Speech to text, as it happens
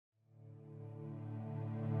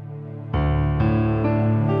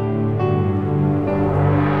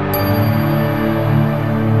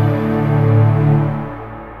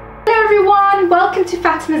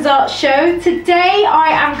Fatima's Art Show. Today I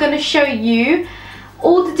am going to show you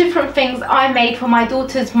all the different things I made for my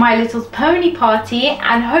daughter's My Little Pony party,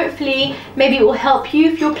 and hopefully maybe it will help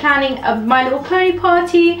you if you're planning a My Little Pony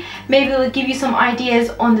party. Maybe it will give you some ideas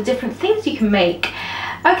on the different things you can make.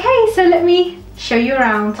 Okay, so let me show you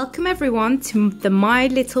around. Welcome everyone to the My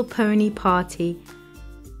Little Pony party.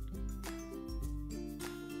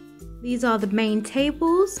 These are the main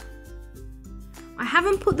tables. I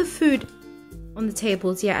haven't put the food on the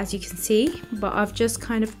tables yet, as you can see, but I've just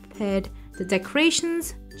kind of prepared the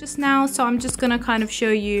decorations just now, so I'm just gonna kind of show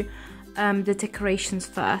you the decorations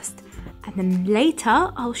first, and then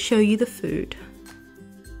later I'll show you the food.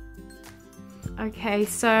 Okay,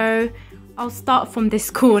 so I'll start from this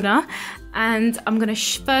corner, and I'm gonna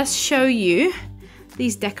first show you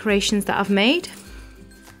these decorations that I've made.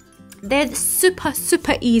 They're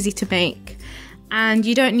super easy to make, and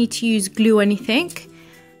you don't need to use glue or anything.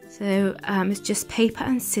 So it's just paper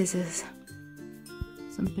and scissors,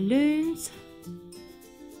 some balloons,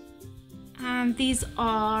 and these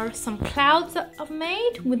are some clouds that I've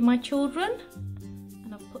made with my children,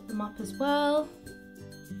 and I've put them up as well.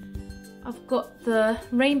 I've got the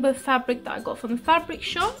rainbow fabric that I got from the fabric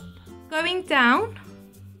shop. Going down,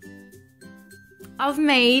 I've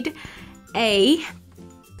made a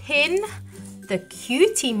pin the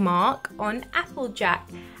cutie mark on Applejack.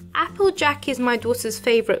 Applejack is my daughter's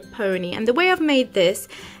favorite pony, and the way I've made this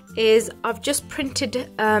is I've just printed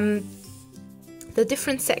the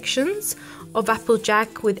different sections of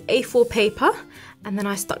Applejack with A4 paper, and then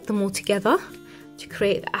I stuck them all together to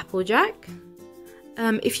create the Applejack.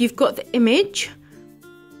 If you've got the image,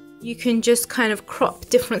 you can just kind of crop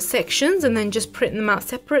different sections and then just print them out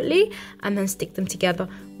separately and then stick them together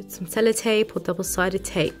with some sellotape or double-sided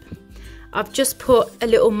tape. I've just put a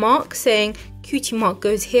little mark saying cutie mark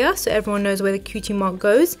goes here, so everyone knows where the cutie mark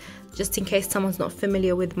goes, just in case someone's not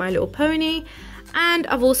familiar with My Little Pony. And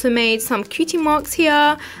I've also made some cutie marks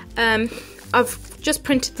here. I've just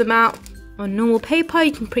printed them out on normal paper.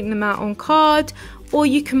 You can print them out on card, or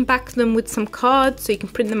you can back them with some cards, so you can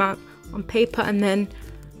print them out on paper and then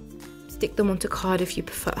stick them onto card if you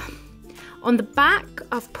prefer. On the back,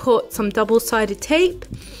 I've put some double-sided tape.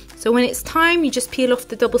 So when it's time, you just peel off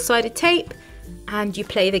the double-sided tape and you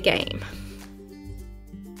play the game.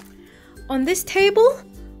 On this table,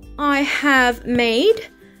 I have made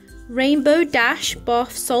Rainbow Dash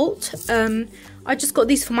bath salt. I just got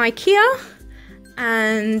these from IKEA,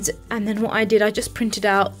 and then what I did, I just printed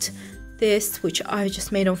out this, which I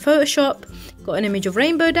just made on Photoshop. Got an image of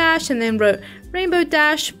Rainbow Dash and then wrote Rainbow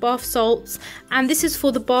Dash bath salts, and this is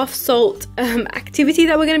for the bath salt activity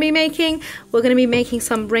that we're going to be making. We're going to be making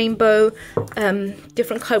some rainbow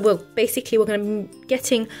different color. Well, basically we're going to be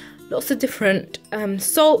getting lots of different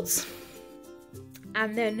salts,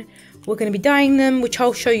 and then we're going to be dyeing them, which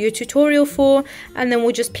I'll show you a tutorial for, and then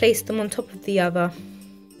we'll just place them on top of the other.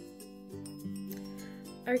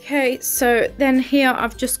 Okay, so then here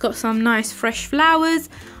I've just got some nice fresh flowers.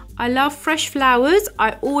 I love fresh flowers.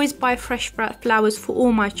 I always buy fresh flowers for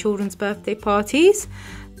all my children's birthday parties.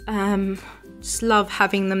 Just love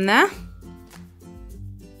having them there.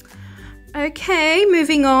 Okay,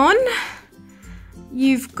 moving on.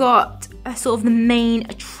 You've got a sort of the main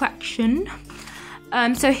attraction.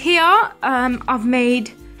 So here I've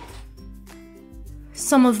made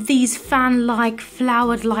some of these fan-like,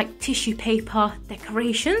 flowered-like tissue paper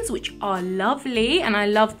decorations, which are lovely, and I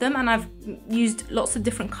love them, and I've used lots of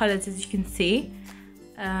different colors, as you can see.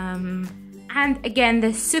 And again,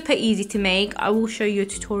 they're super easy to make. I will show you a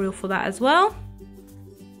tutorial for that as well.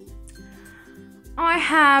 I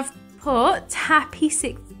have put Happy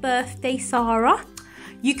 6th Birthday Sarah.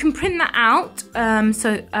 You can print that out,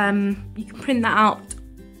 you can print that out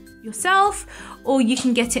yourself, or you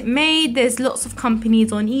can get it made. There's lots of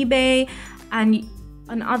companies on eBay and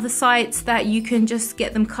on other sites that you can just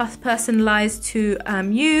get them personalized to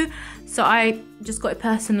you. So I just got it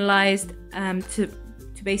personalized to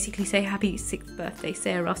basically say Happy 6th Birthday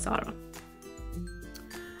Sarah.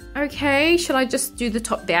 Okay, shall I just do the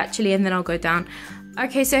top bit actually, and then I'll go down.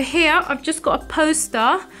 Okay, so here I've just got a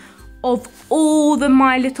poster of all the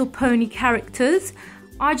My Little Pony characters.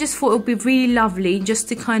 I just thought it would be really lovely just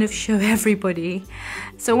to kind of show everybody.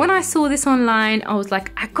 So when I saw this online, I was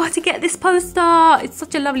like, I got to get this poster. It's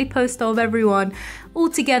such a lovely poster of everyone all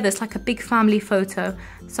together. It's like a big family photo.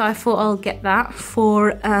 So I thought I'll get that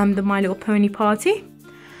for the My Little Pony party.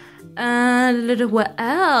 What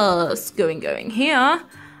else going here?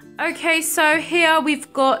 Okay, so here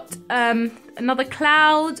we've got another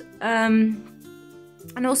cloud.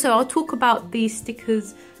 And also I'll talk about these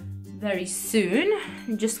stickers very soon.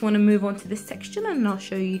 I just want to move on to this section and I'll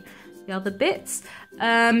show you the other bits.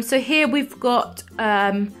 So here we've got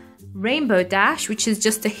Rainbow Dash, which is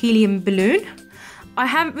just a helium balloon. I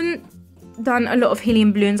haven't done a lot of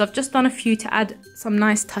helium balloons. I've just done a few to add some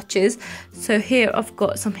nice touches. So here I've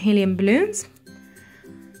got some helium balloons.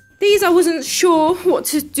 These I wasn't sure what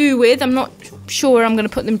to do with. I'm not sure where I'm going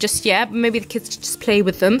to put them just yet, but maybe the kids should just play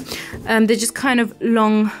with them. They're just kind of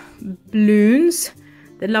long balloons.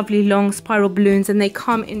 They're lovely long spiral balloons, and they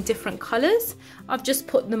come in different colours. I've just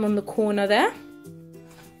put them on the corner there.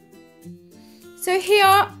 So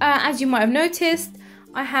here, as you might have noticed,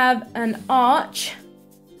 I have an arch,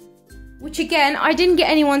 which again, I didn't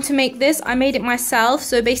get anyone to make this. I made it myself.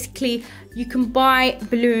 So basically, you can buy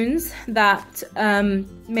balloons that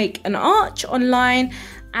make an arch online,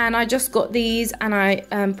 and I just got these and I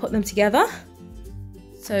put them together.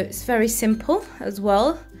 So it's very simple as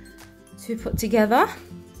well to put together.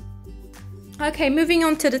 Okay, moving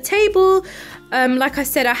on to the table. Like I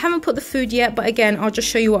said, I haven't put the food yet, but again, I'll just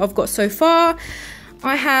show you what I've got so far.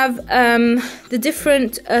 I have the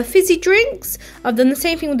different fizzy drinks. I've done the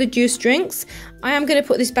same thing with the juice drinks. I am going to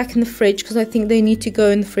put this back in the fridge because I think they need to go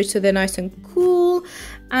in the fridge so they're nice and cool.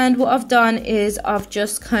 And what I've done is I've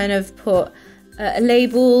just kind of put a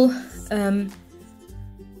label.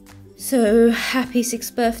 So happy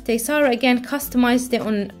 6th birthday, Sarah. Again, customized it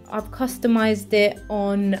on. I've customized it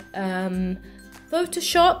on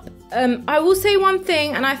Photoshop. I will say one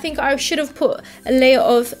thing, and I think I should have put a layer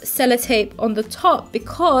of sellotape on the top,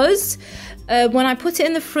 because when I put it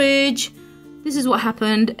in the fridge, this is what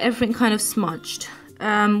happened. Everything kind of smudged,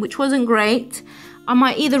 which wasn't great. I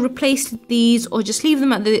might either replace these or just leave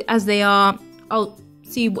them as they are. I'll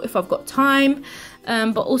see if I've got time.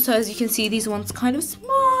 But also, as you can see, these ones kind of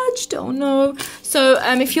smudged. Oh no. So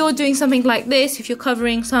if you're doing something like this, if you're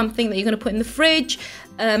covering something that you're going to put in the fridge,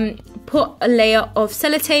 put a layer of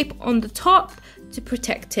sellotape on the top to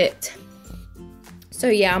protect it. So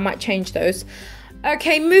yeah, I might change those.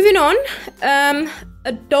 Okay, moving on.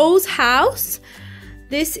 A doll's house.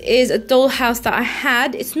 This is a doll house that I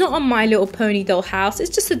had. It's not a My Little Pony doll house. It's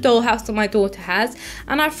just a doll house that my daughter has.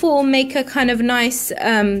 And I thought I'll make a kind of nice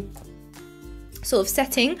sort of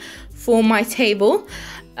setting for my table.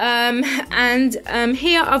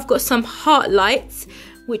 Here I've got some heart lights,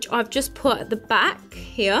 which I've just put at the back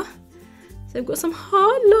here. So I've got some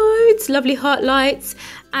heart lights, lovely heart lights.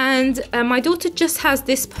 And my daughter just has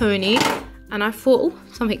this pony. And I thought, oh,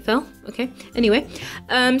 something fell. Okay, anyway.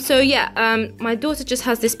 So yeah, my daughter just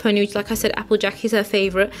has this pony, which, like I said, Applejack is her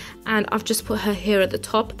favourite. And I've just put her here at the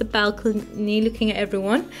top of the balcony, looking at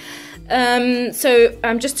everyone.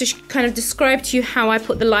 Just to kind of describe to you how I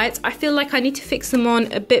put the lights, I feel like I need to fix them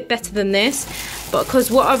on a bit better than this,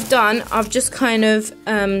 because what I've done, I've just kind of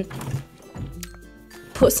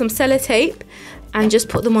put some sellotape and just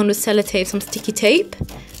put them on with sellotape, some sticky tape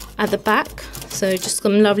at the back. So just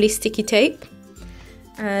some lovely sticky tape,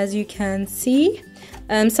 as you can see.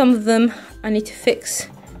 Some of them I need to fix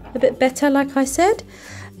a bit better, like I said.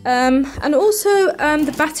 And also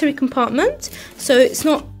the battery compartment. So it's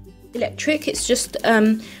not electric, it's just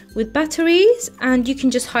with batteries, and you can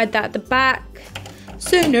just hide that at the back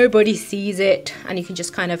so nobody sees it, and you can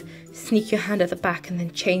just kind of sneak your hand at the back and then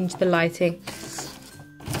change the lighting.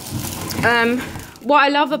 What I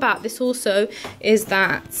love about this also is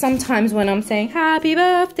that sometimes when I'm saying happy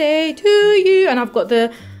birthday to you and I've got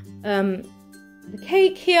the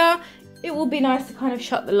cake here, it will be nice to kind of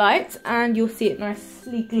shut the lights and you'll see it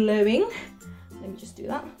nicely glowing. Let me just do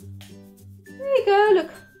that. There you go,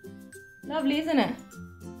 look. Lovely, isn't it?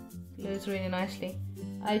 Glows really nicely.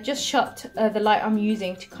 I just shut the light I'm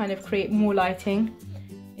using to kind of create more lighting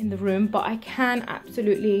in the room, but I can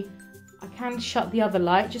shut the other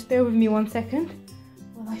light. Just bear with me 1 second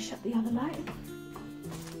while I shut the other light.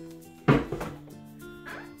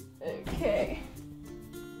 Okay.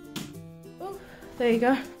 Oh, there you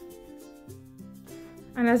go.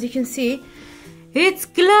 And as you can see, it's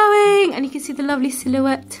glowing, and you can see the lovely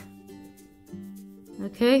silhouette.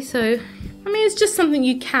 Okay, so, I mean, it's just something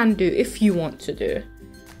you can do if you want to do.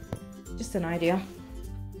 Just an idea.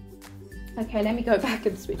 Okay, let me go back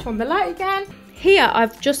and switch on the light again. Here,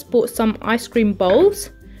 I've just bought some ice cream bowls.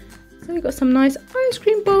 So we've got some nice ice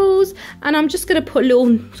cream bowls. And I'm just going to put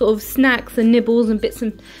little sort of snacks and nibbles and bits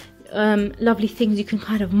and lovely things you can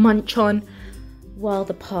kind of munch on while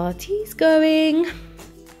the party's going.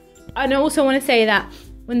 And I also want to say that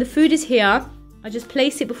when the food is here, I just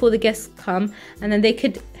place it before the guests come, and then they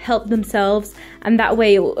could help themselves, and that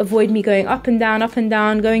way it will avoid me going up and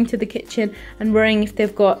down, going to the kitchen and worrying if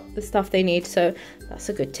they've got the stuff they need. So that's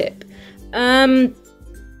a good tip.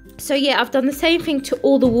 So yeah, I've done the same thing to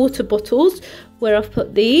all the water bottles where I've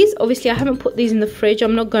put these. Obviously I haven't put these in the fridge,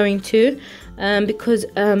 I'm not going to. because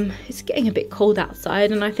it's getting a bit cold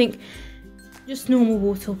outside, and I think just normal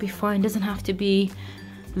water will be fine. Doesn't have to be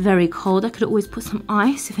very cold. I could always put some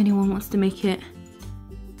ice if anyone wants to make it.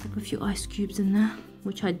 Put a few ice cubes in there,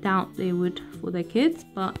 which I doubt they would for their kids,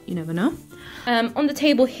 but you never know. On the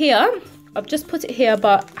table here, I've just put it here,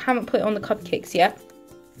 but I haven't put it on the cupcakes yet.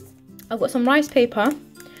 I've got some rice paper,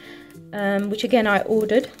 which again I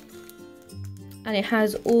ordered, and it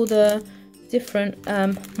has all the different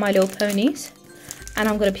My Little Ponies, and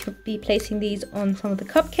I'm going to be placing these on some of the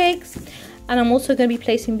cupcakes, and I'm also going to be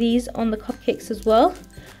placing these on the cupcakes as well.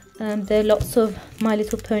 There are lots of My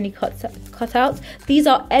Little Pony cutouts. These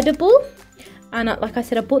are edible, and like I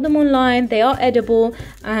said, I bought them online. They are edible,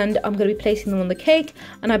 and I'm going to be placing them on the cake.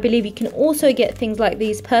 And I believe you can also get things like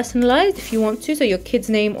these personalized if you want to, so your kid's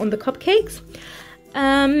name on the cupcakes.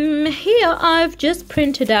 Here I've just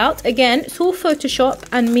printed out, again it's all Photoshop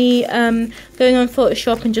and me going on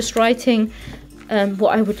Photoshop and just writing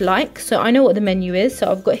what I would like. So I know what the menu is,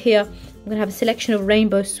 so I've got here, I'm going to have a selection of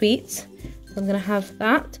rainbow sweets, so I'm going to have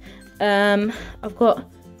that. I've got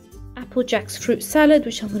Apple Jack's fruit salad,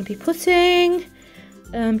 which I'm going to be putting,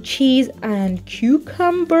 cheese and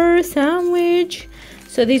cucumber sandwich.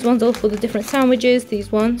 So these ones are for the different sandwiches,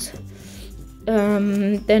 these ones.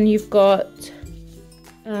 Then you've got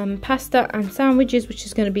pasta and sandwiches, which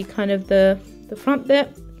is going to be kind of the front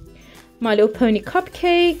bit. My Little Pony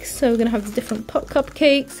cupcakes, so we're going to have the different pot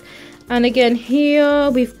cupcakes. And again here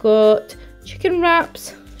we've got chicken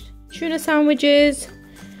wraps, tuna sandwiches,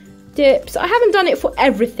 dips. I haven't done it for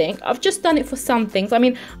everything, I've just done it for some things. I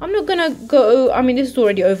mean, I'm not gonna go, I mean this is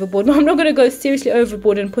already overboard, but I'm not gonna go seriously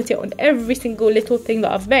overboard and put it on every single little thing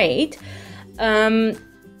that I've made. I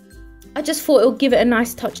just thought it'll give it a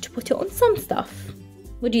nice touch to put it on some stuff.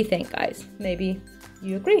 What do you think, guys? Maybe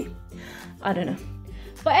you agree, I don't know.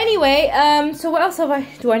 But anyway, so what else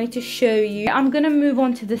do I need to show you? I'm gonna move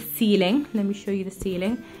on to the ceiling. Let me show you the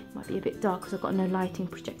ceiling. It might be a bit dark because I've got no lighting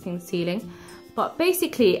projecting the ceiling. But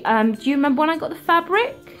basically, do you remember when I got the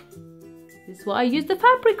fabric? This is what I used the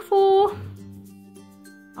fabric for.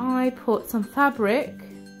 I put some fabric.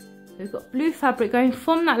 So we've got blue fabric going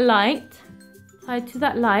from that light, tied to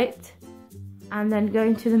that light, and then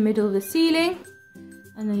going to the middle of the ceiling.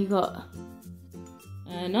 And then you got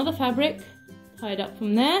another fabric tied up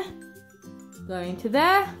from there, going to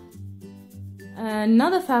there.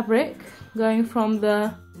 Another fabric going from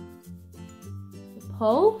the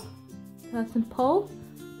pole, curtain pole,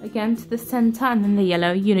 again to the center, and then the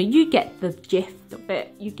yellow. You know, you get the gist of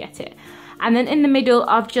it, you get it. And then in the middle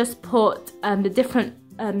I've just put the different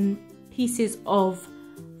pieces of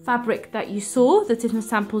fabric that you saw, the different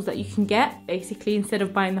samples that you can get basically instead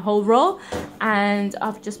of buying the whole roll. And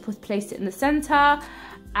I've just placed it in the center,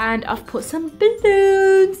 and I've put some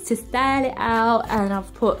balloons to style it out, and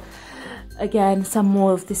I've put again some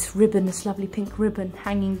more of this ribbon, this lovely pink ribbon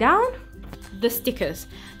hanging down. The stickers,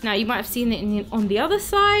 now you might have seen it on the other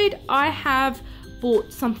side. I have bought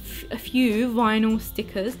a few vinyl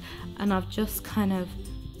stickers, and I've just kind of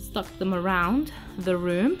stuck them around the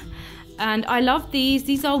room. And I love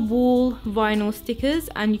these are wall vinyl stickers,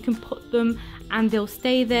 and you can put them and they'll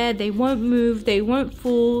stay there, they won't move, they won't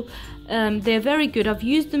fall. They're very good. I've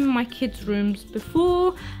used them in my kids' rooms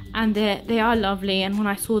before, and they are lovely. And when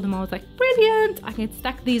I saw them I was like, brilliant, I can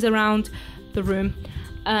stack these around the room.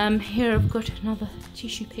 Here I've got another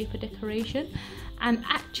tissue paper decoration, and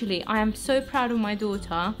actually I am so proud of my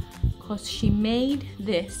daughter because she made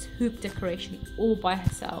this hoop decoration all by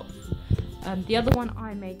herself. The other one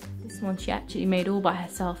I made, this one she actually made all by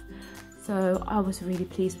herself, so I was really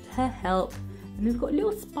pleased with her help. And we've got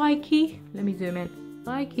little Spiky, let me zoom in,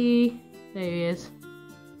 Spiky, there he is,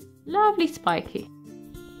 lovely Spiky.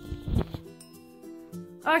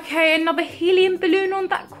 Okay, another helium balloon on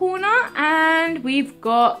that corner, and we've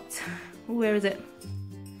got, where is it?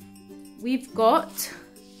 We've got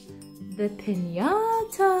the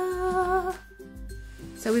piñata.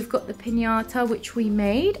 So we've got the piñata which we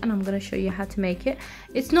made, and I'm going to show you how to make it.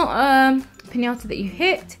 It's not a piñata that you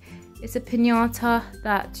hit, it's a piñata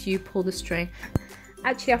that you pull the string.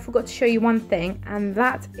 Actually, I forgot to show you one thing, and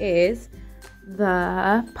that is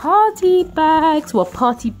the party bags, well,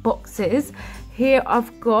 party boxes. Here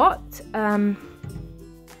I've got, I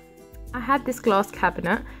had this glass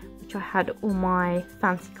cabinet which I had all my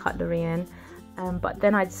fancy cutlery in, but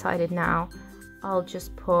then I decided now I'll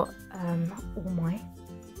just put all my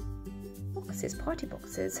boxes, party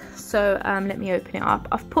boxes. So let me open it up.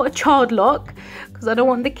 I've put a child lock because I don't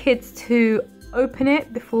want the kids to open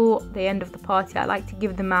it before the end of the party. I like to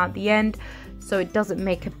give them out at the end so it doesn't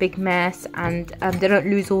make a big mess, and they don't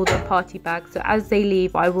lose all the party bags. So as they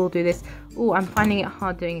leave, I will do this. Oh, I'm finding it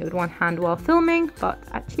hard doing it with one hand while filming, but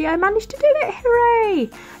actually I managed to do it. Hooray!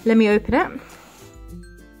 Let me open it.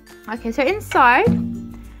 Okay, so inside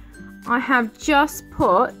I have just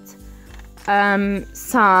put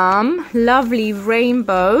some lovely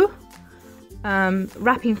rainbow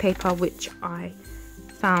wrapping paper, which I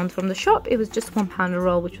found from the shop. It was just £1 a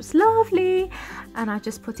roll, which was lovely, and I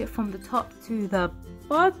just put it from the top to the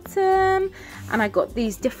bottom. And I got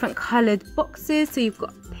these different colored boxes, so you've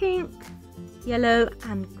got pink, yellow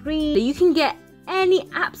and green. You can get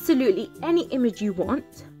absolutely any image you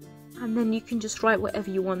want, and then you can just write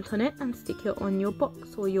whatever you want on it and stick it on your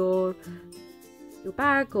box or your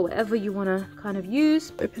bag or whatever you want to kind of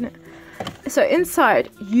use. Open it. So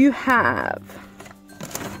inside you have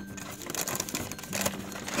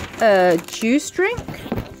a juice drink.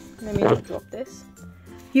 Let me just drop this.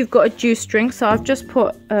 You've got a juice drink, so I've just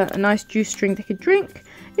put a nice juice drink they could drink.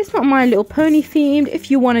 It's not My Little Pony themed.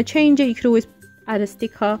 If you want to change it, you could always add a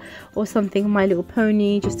sticker or something My Little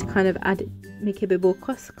Pony, just to kind of add it, make it a bit more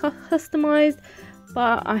customized.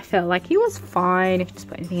 But I felt like it was fine if you just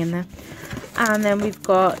put anything in there. And then we've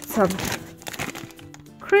got some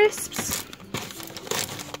crisps.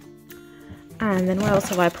 And then what else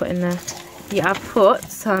have I put in there? Yeah, I've put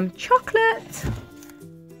some chocolate.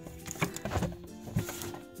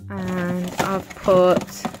 And I've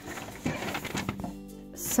put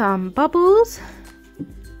some bubbles.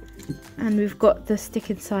 And we've got the stick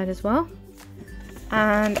inside as well.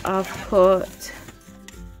 And I've put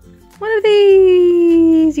one of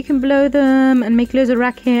these. You can blow them and make loads of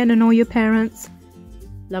racket and annoy your parents.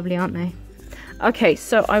 Lovely, aren't they? Okay,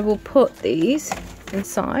 so I will put these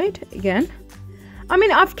inside again. I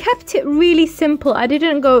mean, I've kept it really simple. I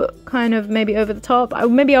didn't go kind of maybe over the top.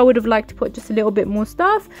 Maybe I would have liked to put just a little bit more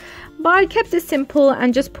stuff, but I kept it simple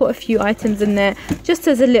and just put a few items in there just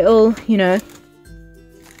as a little, you know,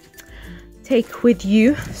 take with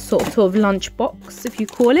you sort of lunch box, if you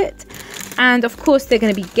call it. And of course they're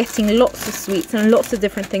going to be getting lots of sweets and lots of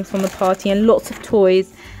different things from the party and lots of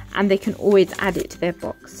toys, and they can always add it to their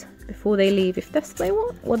box before they leave if that's what they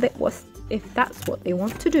want, if that's what they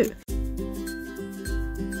want to do.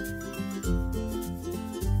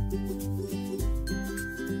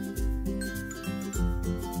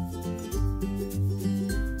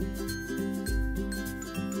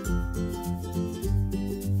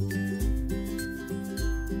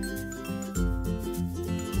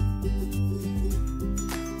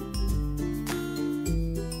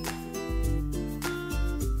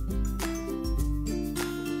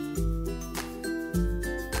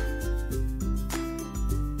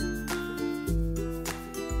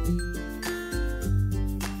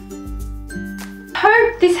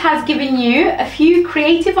 Hope this has given you a few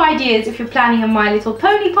creative ideas if you're planning a My Little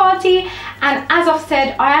Pony party. And as I've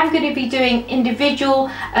said, I am going to be doing individual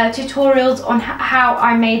tutorials on how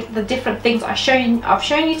I made the different things I've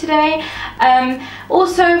shown you today.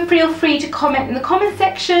 Also, feel free to comment in the comment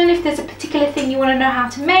section if there's a particular thing you want to know how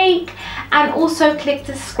to make, and also click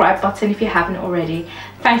the subscribe button if you haven't already.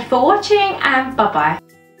 Thank you for watching, and bye bye.